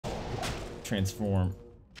transform.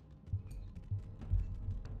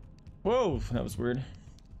 Whoa, that was weird.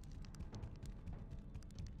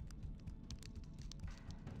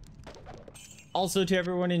 Also, to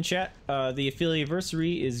everyone in chat, the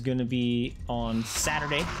affiliate-versary is going to be on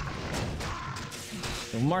Saturday.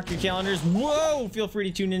 So mark your calendars. Whoa! Feel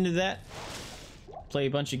free to tune into that. Play a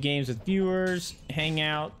bunch of games with viewers, hang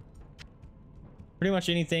out. Pretty much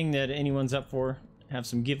anything that anyone's up for. Have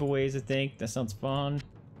some giveaways, I think. That sounds fun.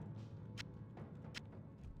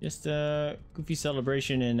 Just a goofy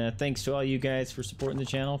celebration, and thanks to all you guys for supporting the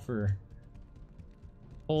channel for a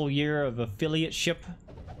whole year of affiliateship.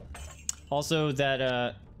 Also,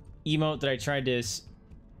 that emote that I tried to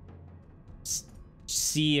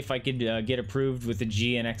see if I could get approved with a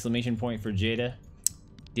G and exclamation point for Jada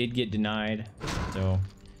did get denied. So,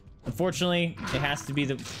 unfortunately, it has to be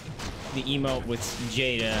the emote with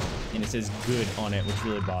Jada, and it says good on it, which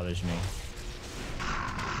really bothers me.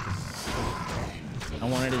 I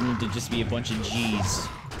wanted it to just be a bunch of G's.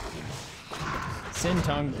 Sin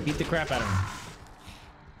Tongue, beat the crap out of him.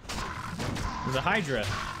 There's a Hydra.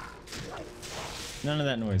 None of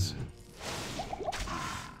that noise.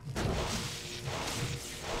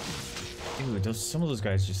 Dude, some of those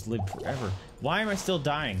guys just live forever. Why am I still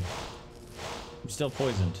dying? I'm still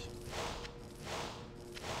poisoned.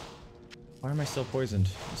 Why am I still poisoned?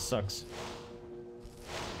 This sucks.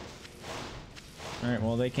 Alright,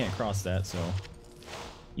 well, they can't cross that, so...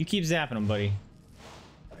 You keep zapping them, buddy.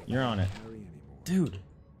 You're on it. Dude.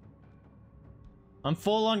 I'm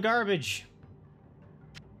full on garbage.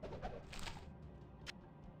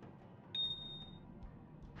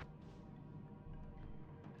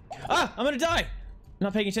 Ah! I'm gonna die! I'm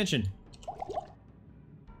not paying attention.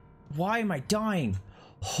 Why am I dying?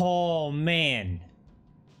 Oh, man.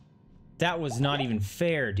 That was not even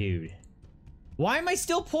fair, dude. Why am I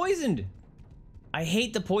still poisoned? I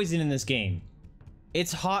hate the poison in this game.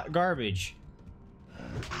 It's hot garbage.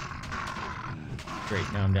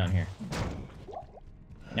 Great, now I'm down here.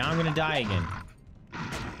 Now I'm gonna die again.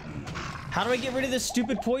 How do I get rid of this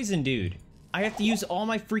stupid poison, dude? I have to use all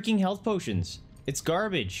my freaking health potions. It's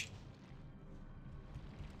garbage.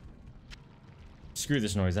 Screw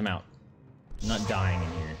this noise, I'm out. I'm not dying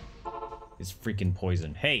in here. It's freaking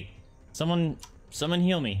poison. Hey, someone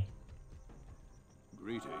heal me.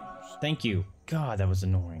 Greetings. Thank you. God, that was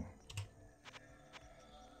annoying.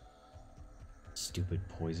 Stupid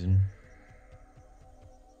poison.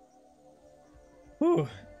 Whew.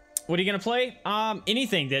 What are you gonna play?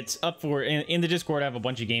 Anything that's up for in the Discord. I have a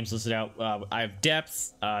bunch of games listed out. I have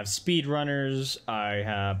Depth, I have Speedrunners, I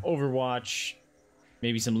have Overwatch,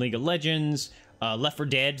 maybe some League of Legends. Left 4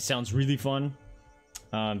 Dead sounds really fun.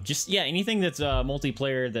 Just yeah, anything that's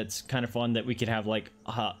multiplayer that's kind of fun that we could have like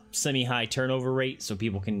a semi-high turnover rate so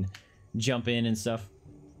people can jump in and stuff.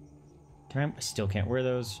 I still can't wear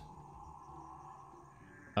those.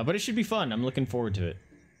 But it should be fun. I'm looking forward to it.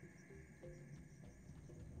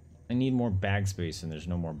 I need more bag space, and there's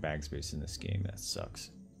no more bag space in this game. That sucks.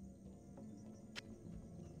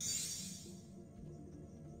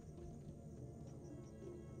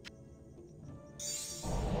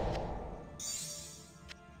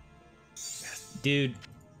 Dude,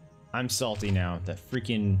 I'm salty now. That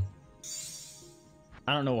freaking...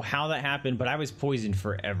 I don't know how that happened, but I was poisoned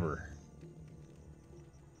forever.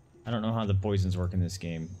 I don't know how the poisons work in this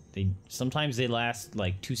game. Sometimes they last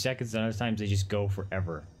like 2 seconds, and other times they just go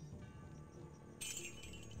forever.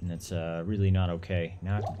 And that's really not okay.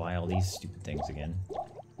 Now I have to buy all these stupid things again.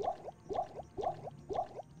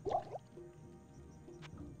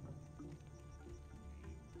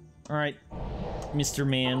 Alright, Mr.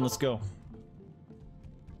 Man, let's go.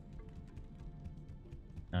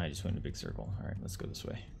 I just went in a big circle. Alright, let's go this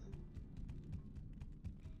way.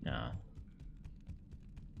 Nah.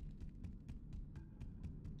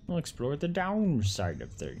 We'll explore the downside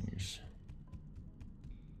of things.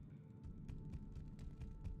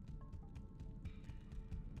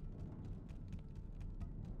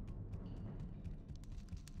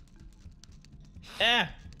 Ah!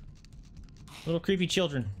 Little creepy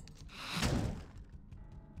children.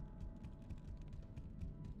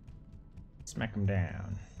 Smack them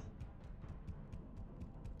down.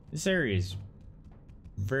 This area is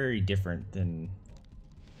very different than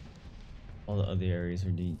all the other areas. Or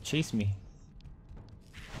do you chase me?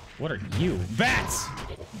 What are you? Bats!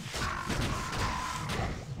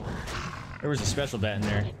 There was a special bat in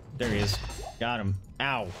there. There he is. Got him.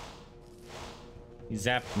 Ow. He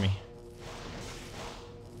zapped me.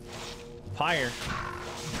 Pyre.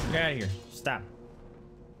 Get out of here. Stop.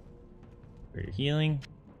 Greater healing.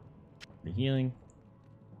 Greater healing.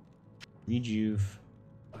 Rejuve.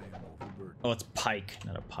 I am overburdened. Oh, it's pike,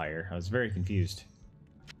 not a pyre. I was very confused.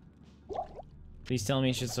 Please tell me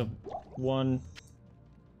it's just a one.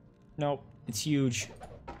 Nope, it's huge.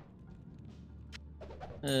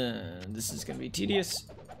 This is gonna be tedious.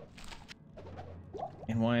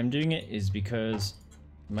 And why I'm doing it is because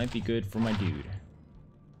it might be good for my dude.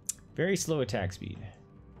 Very slow attack speed.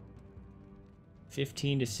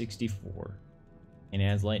 15 to 64. And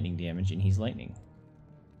adds lightning damage, and he's lightning.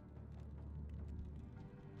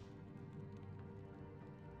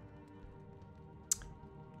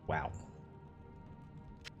 Wow.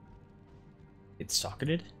 It's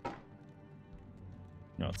socketed?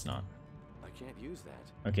 No, it's not. I can't use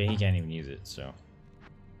that. Okay, he can't even use it, so.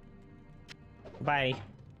 Bye.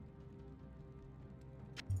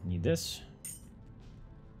 Need this.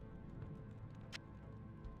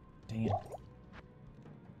 Dang it.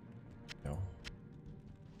 No.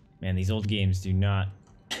 Man, these old games do not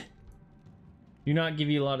give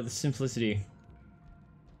you a lot of the simplicity.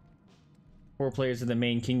 4 players are the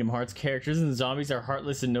main Kingdom Hearts characters, and the zombies are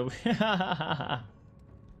heartless and no.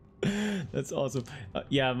 That's awesome.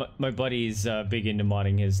 Yeah, my buddy's big into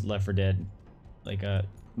modding his Left 4 Dead, like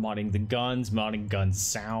modding the guns, modding gun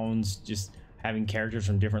sounds, just having characters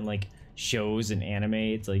from different like shows and anime.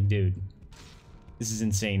 It's like, dude, this is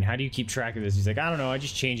insane. How do you keep track of this? He's like, I don't know. I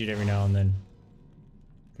just change it every now and then.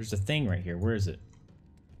 There's a thing right here. Where is it?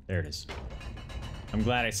 There it is. I'm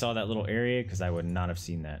glad I saw that little area because I would not have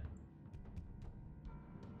seen that.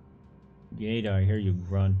 Yada, I hear you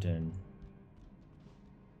grunting.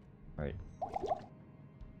 Alright.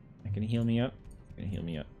 That gonna heal me up? Gonna heal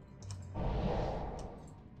me up.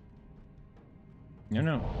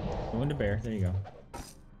 No. Go into bear. There you go.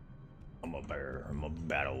 I'm a bear. I'm a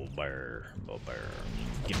battle bear. I'm a bear.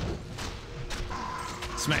 Get him.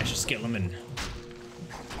 Smash a skeleton.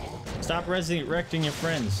 Stop resurrecting your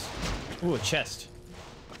friends. Ooh, a chest.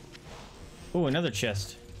 Ooh, another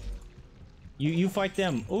chest. You fight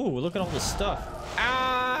them. Ooh, look at all this stuff.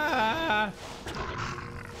 Ah!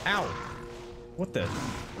 Ow. What the?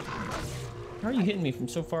 How are you hitting me from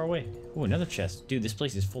so far away? Ooh, another chest. Dude, this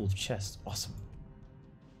place is full of chests. Awesome.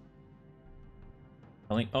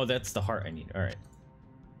 Oh, that's the heart I need. Alright.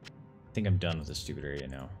 I think I'm done with this stupid area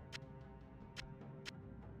now.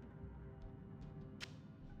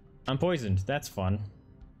 I'm poisoned. That's fun.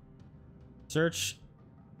 Search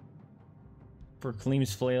for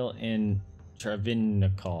Kaleem's flail in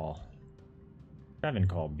Travincal.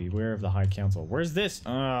 Beware of the High Council. Where's this?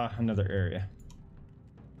 Another area.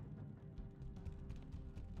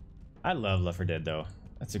 I love Left 4 Dead though.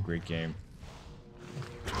 That's a great game.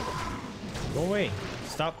 Go away.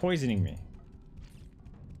 Stop poisoning me.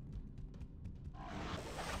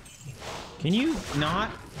 Can you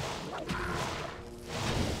not?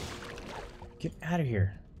 Get out of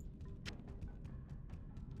here.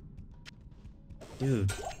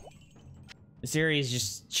 Dude. This area is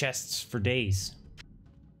just chests for days.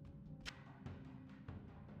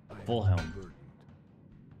 Full helm.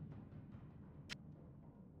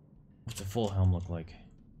 What's a full helm look like?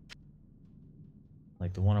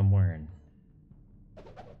 Like the one I'm wearing.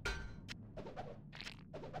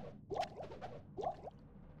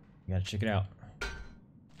 You gotta check it out.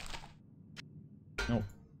 Nope.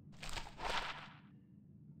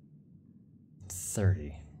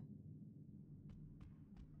 30.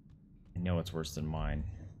 I know it's worse than mine.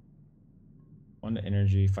 1 to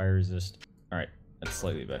energy, fire resist. Alright, that's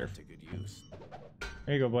slightly better. To good use.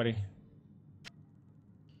 There you go, buddy.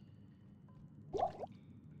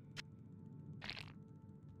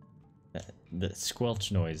 The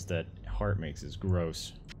squelch noise that heart makes is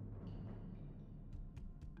gross.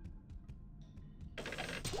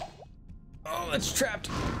 Oh, it's trapped!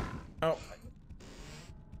 Oh.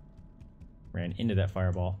 Ran into that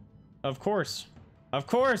fireball. Of course! Of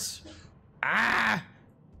course! Ah!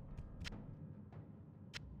 As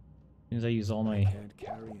soon as I use all my Can't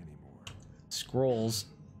carry anymore. scrolls,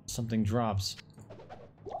 something drops.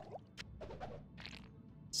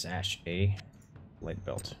 Sash A. Light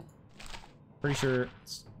belt. Pretty sure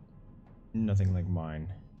it's nothing like mine.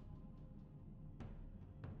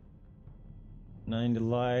 9 to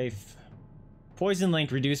life. Poison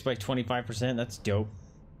length reduced by 25%. That's dope.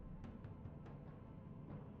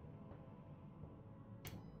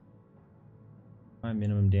 My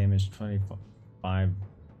minimum damage, 25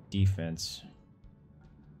 defense.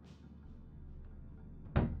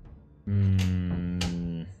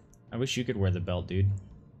 I wish you could wear the belt, dude.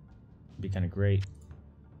 It'd be kind of great.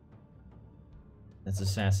 That's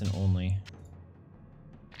assassin only.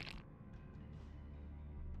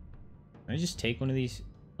 Can I just take one of these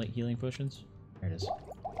like healing potions? There it is.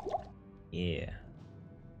 Yeah.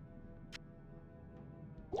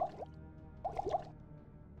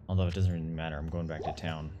 Although it doesn't really matter. I'm going back to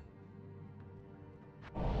town.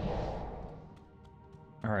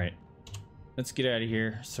 Alright. Let's get out of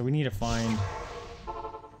here. So we need to find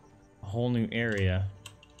a whole new area.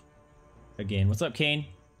 Again. What's up, Kane?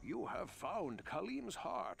 You have found Kalim's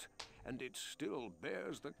heart, and it still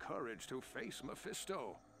bears the courage to face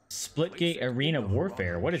Mephisto. Splitgate Arena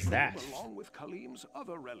Warfare. What is that? Along with Kalim's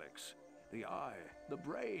other relics, the eye, the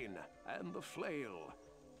brain, and the flail.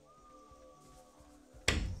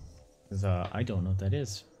 I don't know what that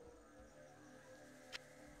is.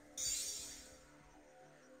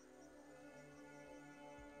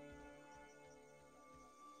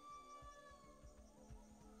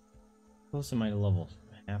 Close am I to level?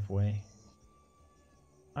 Halfway.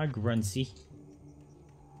 Hi, Gruncy.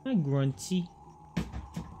 Hi, Gruncy.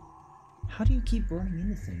 How do you keep running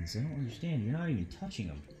into things? I don't understand. You're not even touching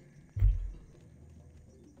them.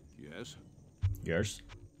 Yes? Yes.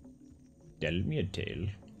 Tell me a tale.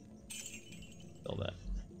 Tell that.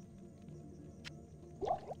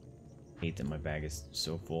 Hate that my bag is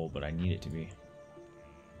so full, but I need it to be.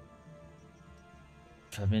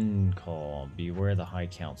 Coven Call. Beware the High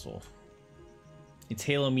Council. It's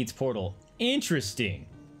Halo meets Portal. Interesting.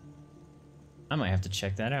 I might have to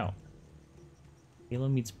check that out. Halo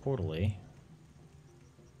meets Portal, eh?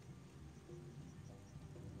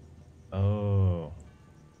 Oh.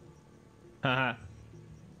 Haha.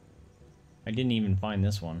 I didn't even find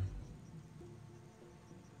this one.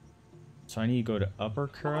 So I need to go to Upper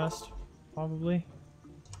Crust, probably.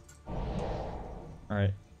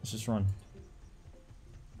 Alright, let's just run.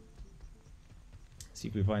 See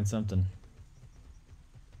if we find something.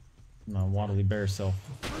 My waddly bear self.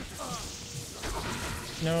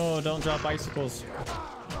 No, don't drop icicles.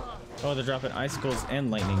 Oh, they're dropping icicles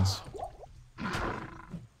and lightnings.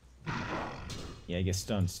 Yeah, I get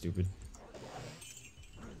stunned, stupid.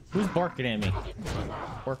 Who's barking at me?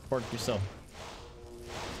 Bark yourself.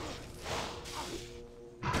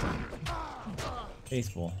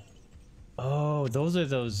 Faithful. Oh, those are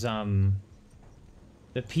those,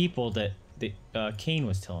 the people that Kane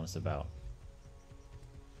was telling us about.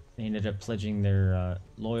 They ended up pledging their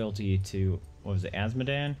loyalty to, what was it,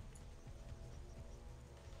 Asmodan?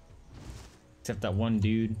 Except that one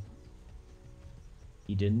dude.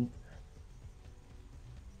 He didn't.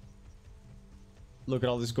 Look at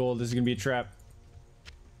all this gold. This is gonna be a trap.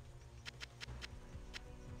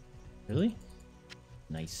 Really?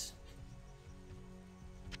 Nice.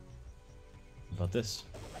 How about this?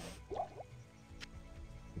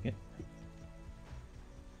 Okay.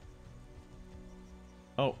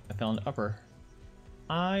 Oh, I found upper.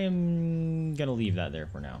 I am gonna leave that there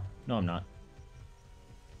for now. No, I'm not.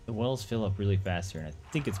 The wells fill up really fast here, and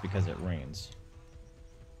I think it's because it rains.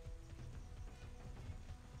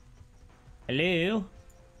 Hello?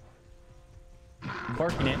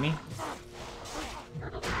 Barking at me.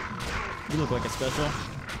 You look like a special.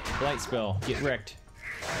 Light spell. Get wrecked.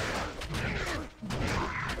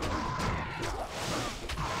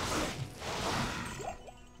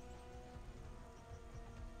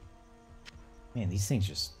 Man, these things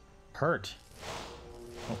just hurt.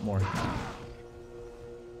 Oh, more.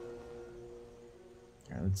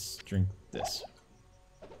 Alright, let's drink this.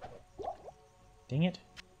 Dang it.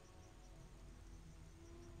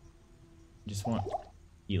 Just want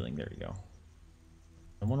healing. There we go. I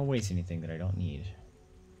don't want to waste anything that I don't need.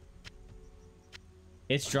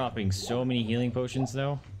 It's dropping so many healing potions,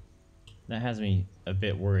 though. That has me a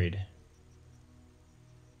bit worried.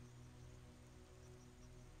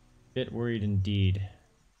 Bit worried indeed.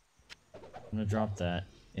 I'm gonna drop that,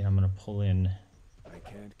 and I'm gonna pull in. I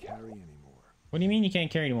can't carry anymore. What do you mean you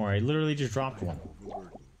can't carry anymore? I literally just dropped one.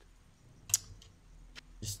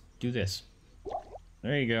 Just do this.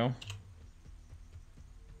 There you go.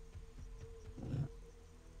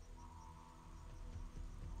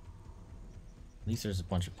 At least there's a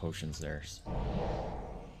bunch of potions there.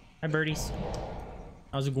 Hi, birdies.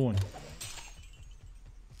 How's it going?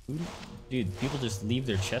 Dude, people just leave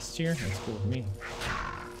their chests here? That's cool with me.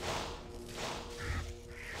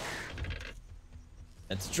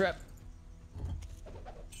 That's a trap.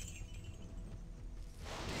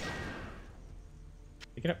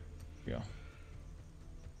 Pick it up. Here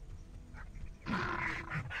we go.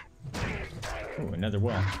 Ooh, another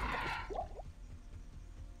well.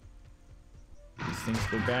 These things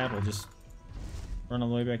go bad, we'll just run all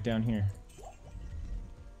the way back down here.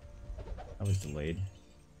 I was delayed.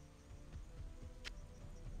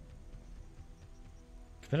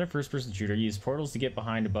 Competitive first-person shooter, use portals to get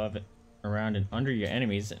behind, above, around, and under your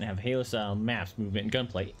enemies, and have Halo-style maps, movement, and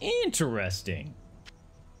gunplay. Interesting!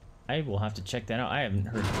 I will have to check that out. I haven't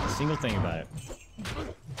heard a single thing about it.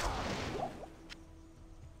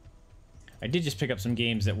 I did just pick up some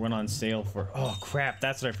games that went on sale for... Oh, crap.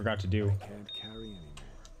 That's what I forgot to do. Can't carry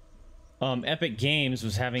anymore. Epic Games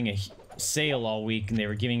was having a sale all week, and they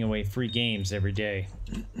were giving away free games every day.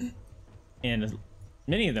 And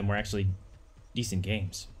many of them were actually decent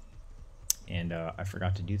games. And I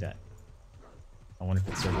forgot to do that. I wonder if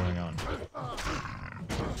it's still going on. I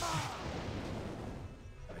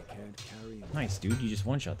can't carry anymore. Nice, dude. You just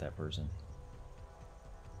one-shot that person.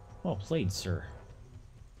 Well played, sir.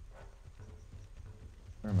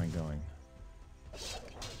 Where am I going?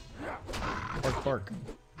 Bark, bark.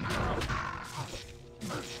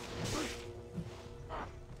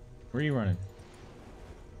 Where are you running?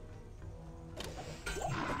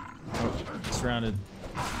 Oh, surrounded.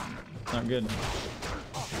 Not good.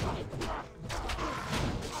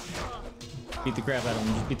 Beat the crap out of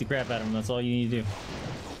him. Just beat the crap out of him. That's all you need to do.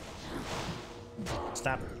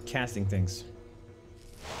 Stop casting things.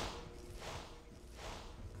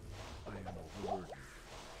 I am overburdened.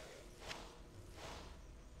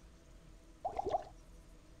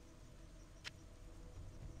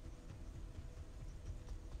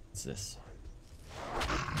 What's this?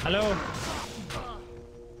 Hello?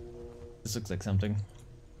 This looks like something.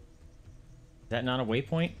 Is that not a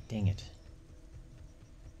waypoint? Dang it.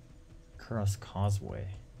 Cross Causeway.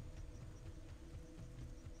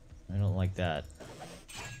 I don't like that.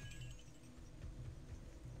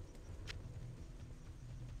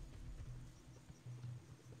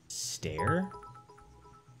 Stair?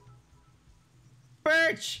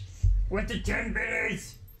 Birch! With the 10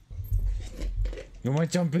 biddies! You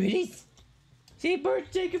want some biddies? See, Birch,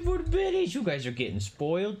 take it for the biddies. You guys are getting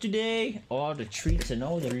spoiled today. All the treats and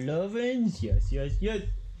all the lovin's. Yes, yes, yes.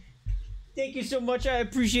 Thank you so much. I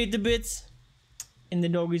appreciate the bits. And the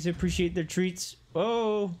doggies appreciate their treats.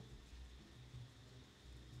 Oh.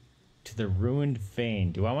 To the ruined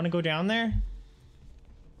fane. Do I want to go down there?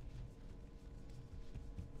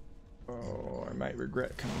 Oh, I might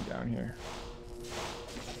regret coming down here.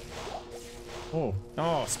 Oh,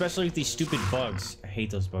 oh, especially with these stupid bugs. I hate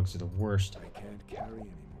those bugs. They're the worst. I can't carry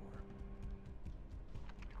anymore.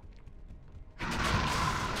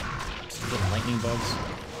 Stupid lightning bugs.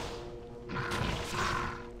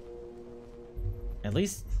 At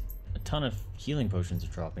least a ton of healing potions are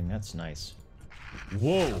dropping. That's nice.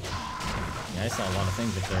 Whoa! Yeah, I saw a lot of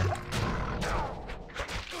things up there.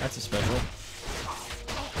 That's a special.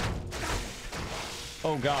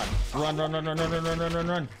 Oh god. Run, run, run, run, run, run, run, run, run,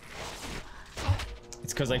 run.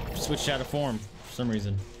 It's because I switched out of form for some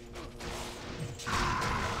reason.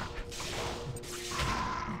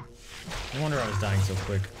 No wonder I was dying so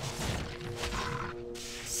quick.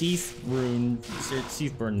 Seath burned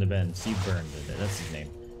the Ben. Seath burned. That's his name.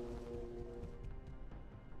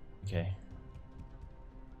 Okay.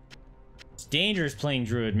 It's dangerous playing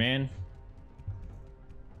Druid, man.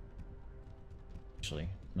 Actually,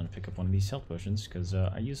 I'm gonna pick up one of these health potions because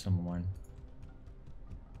I used some of mine.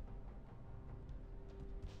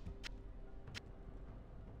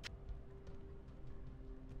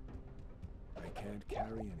 I can't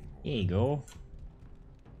carry anymore. There you go.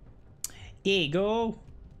 There you go.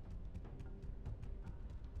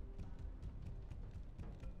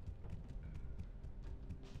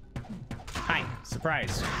 Hi,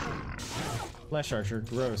 surprise. Flesh archer,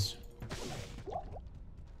 gross.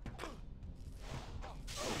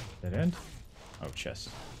 Dead end? Oh, chest.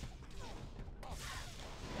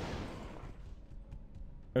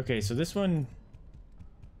 Okay, so this one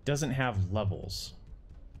doesn't have levels.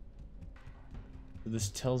 So this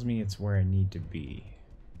tells me it's where I need to be.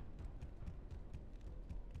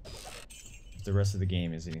 If the rest of the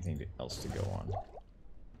game is anything else to go on.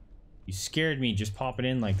 You scared me just popping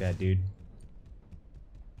in like that, dude.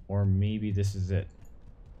 Or maybe this is it.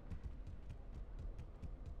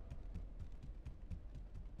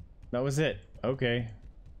 That was it. Okay.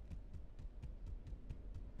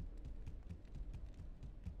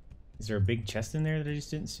 Is there a big chest in there that I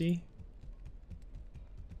just didn't see?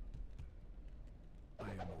 I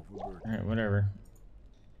am overburdened. Alright, whatever.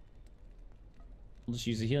 We'll just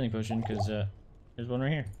use the healing potion because there's one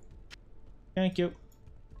right here. Thank you.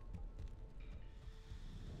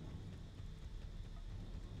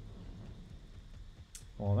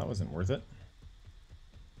 Well, that wasn't worth it.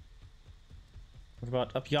 What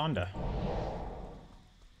about up yonder?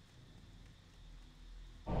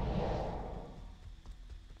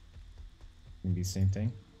 Can be the same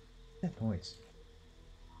thing. What's that noise?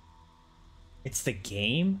 It's the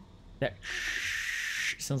game? That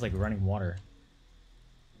sounds like running water.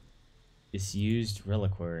 Disused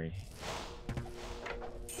reliquary.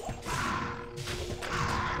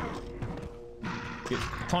 Get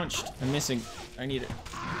punched. I'm missing. I need it.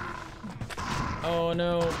 Oh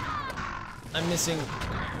no. I'm missing.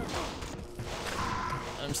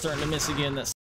 I'm starting to miss again. That's